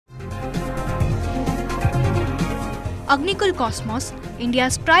Agnikul Cosmos,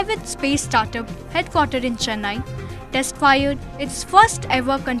 India's private space startup headquartered in Chennai, test-fired its first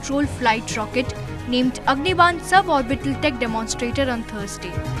ever controlled flight rocket named Agnibaan suborbital tech demonstrator on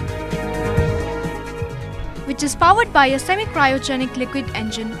Thursday, which is powered by a semi-cryogenic liquid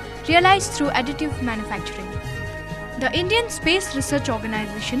engine realized through additive manufacturing. The Indian Space Research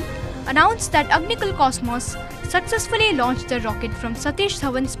Organization announced that Agnikul Cosmos successfully launched the rocket from Satish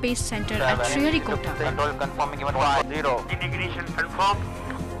Dhawan Space Center at Sriharikota. Control confirming even 0. Ignition confirmed.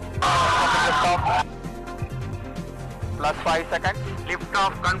 Plus 5 seconds.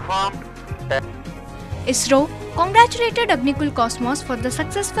 Liftoff confirmed. ISRO congratulated Agnikul Cosmos for the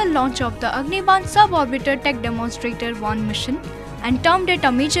successful launch of the Agnibaan suborbiter tech demonstrator 1 mission and termed it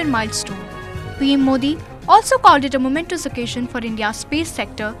a major milestone. PM Modi also called it a momentous occasion for India's space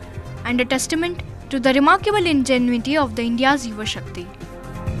sector and a testament to the remarkable ingenuity of the India's Yuva Shakti.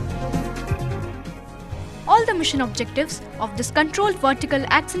 All the mission objectives of this controlled vertical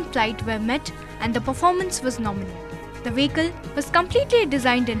axle flight were met and the performance was nominal. The vehicle was completely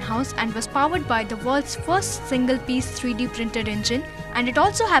designed in-house and was powered by the world's first single-piece 3D printed engine, and it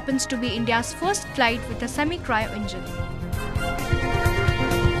also happens to be India's first flight with a semi-cryo engine.